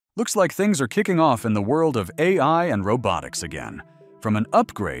Looks like things are kicking off in the world of AI and robotics again. From an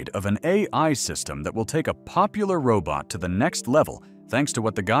upgrade of an AI system that will take a popular robot to the next level thanks to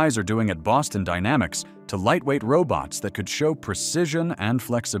what the guys are doing at Boston Dynamics, to lightweight robots that could show precision and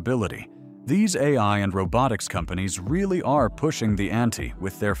flexibility. These AI and robotics companies really are pushing the ante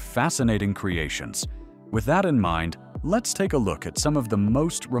with their fascinating creations. With that in mind, let's take a look at some of the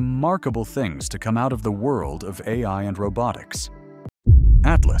most remarkable things to come out of the world of AI and robotics.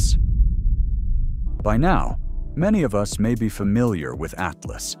 Atlas. By now, many of us may be familiar with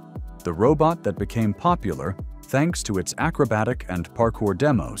Atlas, the robot that became popular thanks to its acrobatic and parkour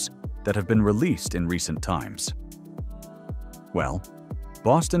demos that have been released in recent times. Well,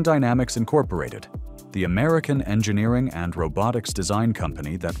 Boston Dynamics Incorporated, the American engineering and robotics design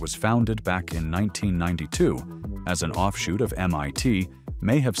company that was founded back in 1992 as an offshoot of MIT,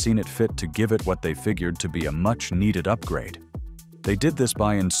 may have seen it fit to give it what they figured to be a much-needed upgrade. They did this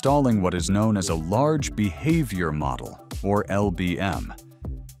by installing what is known as a Large Behavior Model, or LBM.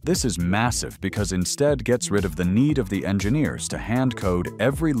 This is massive because instead gets rid of the need of the engineers to hand-code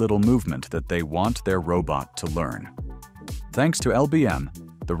every little movement that they want their robot to learn. Thanks to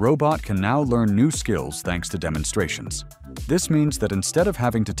LBM, the robot can now learn new skills thanks to demonstrations. This means that instead of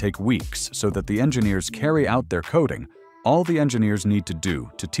having to take weeks so that the engineers carry out their coding, all the engineers need to do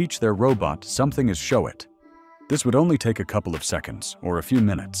to teach their robot something is show it. This would only take a couple of seconds or a few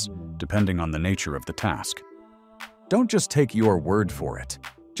minutes, depending on the nature of the task. Don't just take your word for it.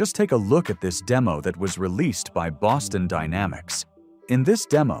 Just take a look at this demo that was released by Boston Dynamics. In this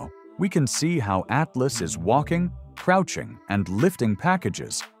demo, we can see how Atlas is walking, crouching, and lifting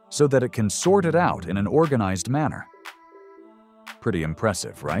packages so that it can sort it out in an organized manner. Pretty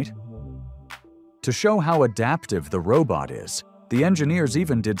impressive, right? To show how adaptive the robot is, the engineers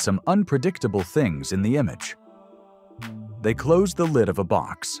even did some unpredictable things in the image. They closed the lid of a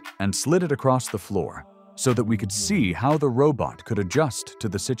box and slid it across the floor so that we could see how the robot could adjust to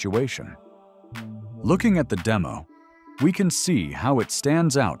the situation. Looking at the demo, we can see how it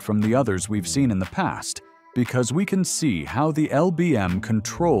stands out from the others we've seen in the past because we can see how the LBM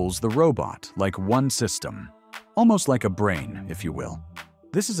controls the robot like one system, almost like a brain, if you will.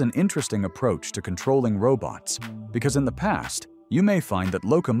 This is an interesting approach to controlling robots because in the past, you may find that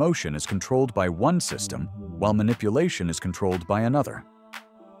locomotion is controlled by one system while manipulation is controlled by another.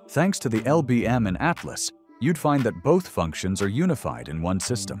 Thanks to the LBM in Atlas, you'd find that both functions are unified in one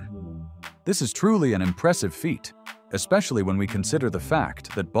system. This is truly an impressive feat, especially when we consider the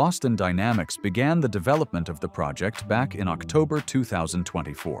fact that Boston Dynamics began the development of the project back in October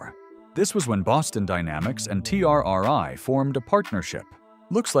 2024. This was when Boston Dynamics and TRRI formed a partnership.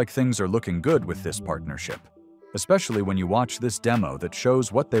 Looks like things are looking good with this partnership, especially when you watch this demo that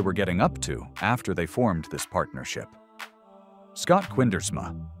shows what they were getting up to after they formed this partnership. Scott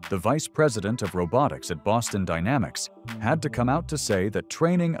Quindersma, the vice president of robotics at Boston Dynamics, had to come out to say that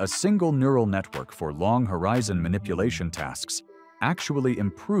training a single neural network for long-horizon manipulation tasks actually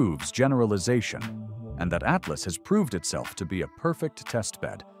improves generalization, and that Atlas has proved itself to be a perfect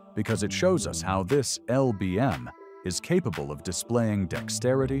testbed because it shows us how this LBM is capable of displaying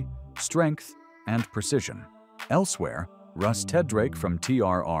dexterity, strength, and precision. Elsewhere, Russ Tedrake from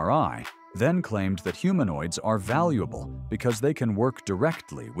TRRI then claimed that humanoids are valuable because they can work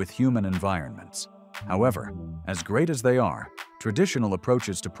directly with human environments. However, as great as they are, traditional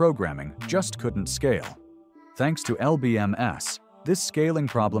approaches to programming just couldn't scale. Thanks to LBMS, this scaling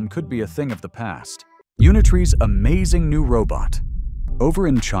problem could be a thing of the past. Unitree's amazing new robot. Over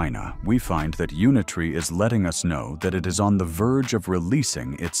in China, we find that Unitree is letting us know that it is on the verge of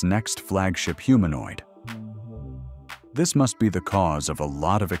releasing its next flagship humanoid. This must be the cause of a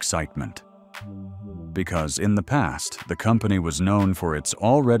lot of excitement, because in the past, the company was known for its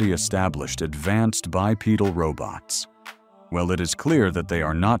already established advanced bipedal robots. Well, it is clear that they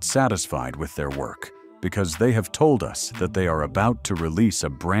are not satisfied with their work, because they have told us that they are about to release a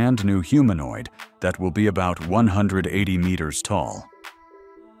brand new humanoid that will be about 180 meters tall.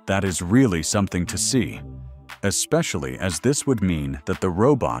 That is really something to see, especially as this would mean that the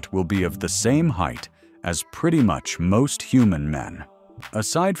robot will be of the same height as pretty much most human men.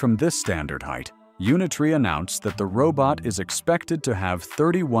 Aside from this standard height, Unitree announced that the robot is expected to have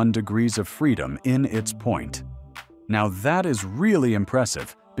 31 degrees of freedom in its point. Now that is really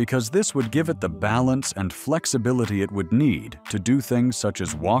impressive because this would give it the balance and flexibility it would need to do things such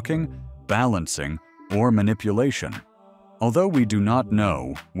as walking, balancing, or manipulation. Although we do not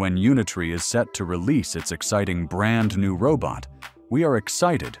know when Unitree is set to release its exciting brand new robot, we are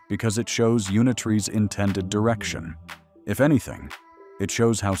excited because it shows Unitree's intended direction. If anything, it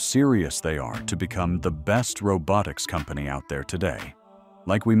shows how serious they are to become the best robotics company out there today.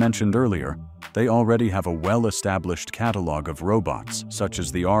 Like we mentioned earlier, they already have a well-established catalog of robots, such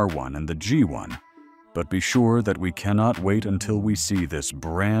as the R1 and the G1. But be sure that we cannot wait until we see this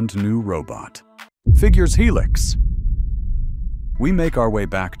brand new robot. Figure's Helix. We make our way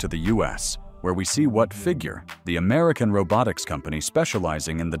back to the US, where we see what Figure, the American robotics company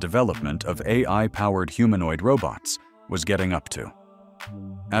specializing in the development of AI-powered humanoid robots, was getting up to.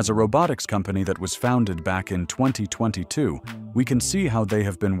 As a robotics company that was founded back in 2022, we can see how they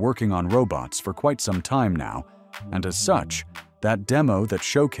have been working on robots for quite some time now, and as such, that demo that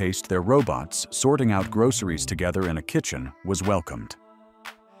showcased their robots sorting out groceries together in a kitchen was welcomed.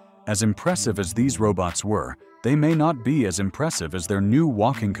 As impressive as these robots were, they may not be as impressive as their new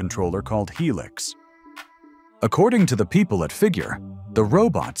walking controller called Helix. According to the people at Figure, the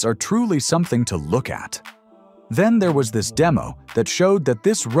robots are truly something to look at. Then there was this demo that showed that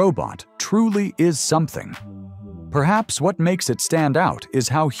this robot truly is something. Perhaps what makes it stand out is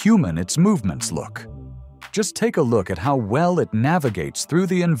how human its movements look. Just take a look at how well it navigates through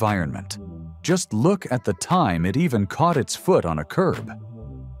the environment. Just look at the time it even caught its foot on a curb.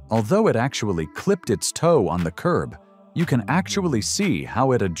 Although it actually clipped its toe on the curb, you can actually see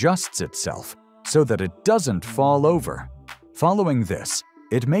how it adjusts itself so that it doesn't fall over. Following this,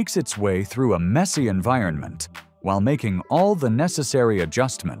 it makes its way through a messy environment while making all the necessary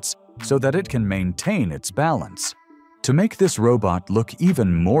adjustments so that it can maintain its balance. To make this robot look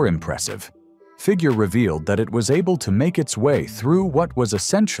even more impressive, Figure revealed that it was able to make its way through what was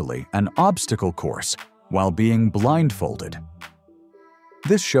essentially an obstacle course while being blindfolded.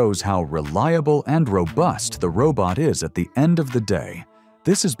 This shows how reliable and robust the robot is at the end of the day.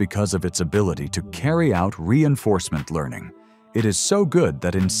 This is because of its ability to carry out reinforcement learning. It is so good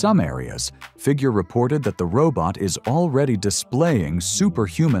that in some areas, Figure reported that the robot is already displaying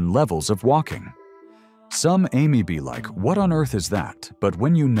superhuman levels of walking. Some may be like, what on earth is that? But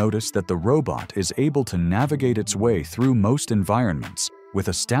when you notice that the robot is able to navigate its way through most environments with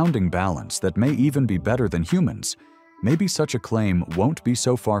astounding balance that may even be better than humans, maybe such a claim won't be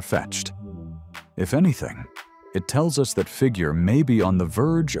so far-fetched. If anything, it tells us that Figure may be on the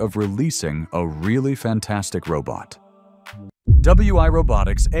verge of releasing a really fantastic robot.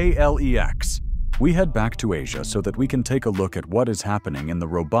 WIRobotics ALEX. We head back to Asia so that we can take a look at what is happening in the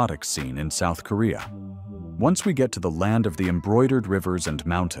robotics scene in South Korea. Once we get to the land of the embroidered rivers and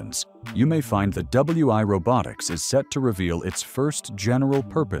mountains, you may find that WIRobotics is set to reveal its first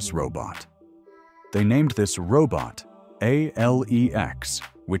general-purpose robot. They named this robot ALEX,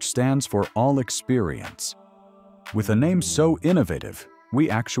 which stands for All Experience. With a name so innovative, we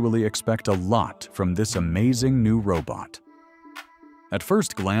actually expect a lot from this amazing new robot. At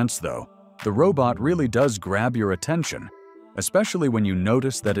first glance, though, the robot really does grab your attention, especially when you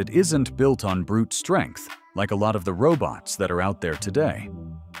notice that it isn't built on brute strength, like a lot of the robots that are out there today.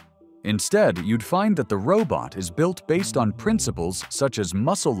 Instead, you'd find that the robot is built based on principles such as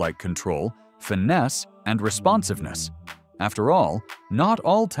muscle-like control, finesse, and responsiveness. After all, not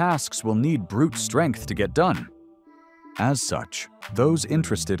all tasks will need brute strength to get done. As such, those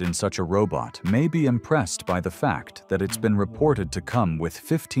interested in such a robot may be impressed by the fact that it's been reported to come with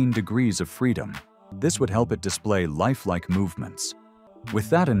 15 degrees of freedom. This would help it display lifelike movements. With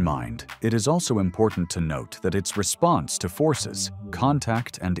that in mind, it is also important to note that its response to forces,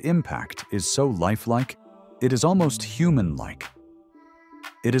 contact, and impact is so lifelike, it is almost human-like.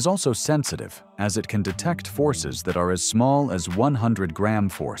 It is also sensitive, as it can detect forces that are as small as 100-gram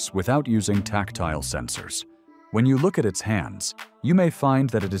force without using tactile sensors. When you look at its hands, you may find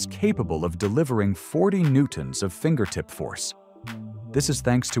that it is capable of delivering 40 newtons of fingertip force. This is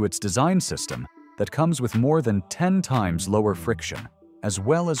thanks to its design system that comes with more than 10 times lower friction, as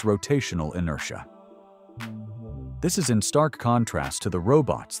well as rotational inertia. This is in stark contrast to the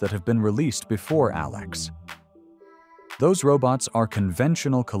robots that have been released before ALEX. Those robots are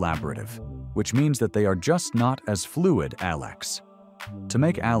conventional collaborative, which means that they are just not as fluid ALEX. To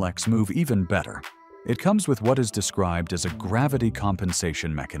make ALEX move even better, it comes with what is described as a gravity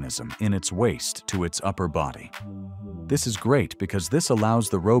compensation mechanism in its waist to its upper body. This is great because this allows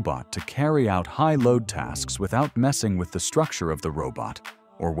the robot to carry out high-load tasks without messing with the structure of the robot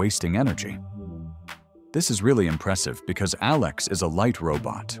or wasting energy. This is really impressive because ALEX is a light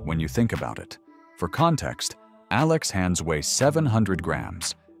robot when you think about it. For context, ALEX hands weigh 700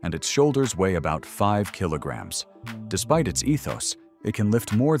 grams and its shoulders weigh about 5 kilograms. Despite its ethos, it can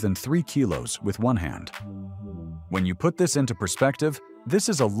lift more than 3 kilos with one hand. When you put this into perspective, this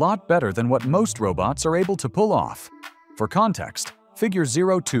is a lot better than what most robots are able to pull off. For context, Figure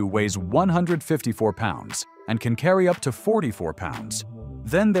 02 weighs 154 pounds and can carry up to 44 pounds.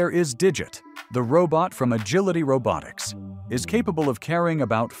 Then there is Digit, The robot from Agility Robotics is capable of carrying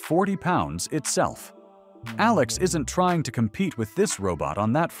about 40 pounds itself. Alex isn't trying to compete with this robot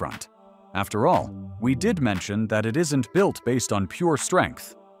on that front. After all, we did mention that it isn't built based on pure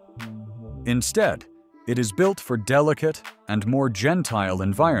strength. Instead, it is built for delicate and more gentile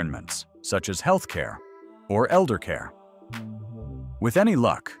environments, such as healthcare or elder care. With any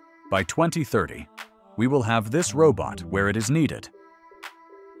luck, by 2030, we will have this robot where it is needed.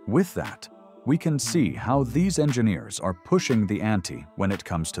 With that, we can see how these engineers are pushing the ante when it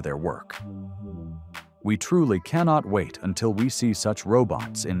comes to their work. We truly cannot wait until we see such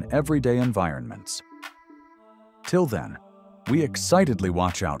robots in everyday environments. Till then, we excitedly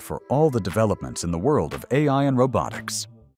watch out for all the developments in the world of AI and robotics.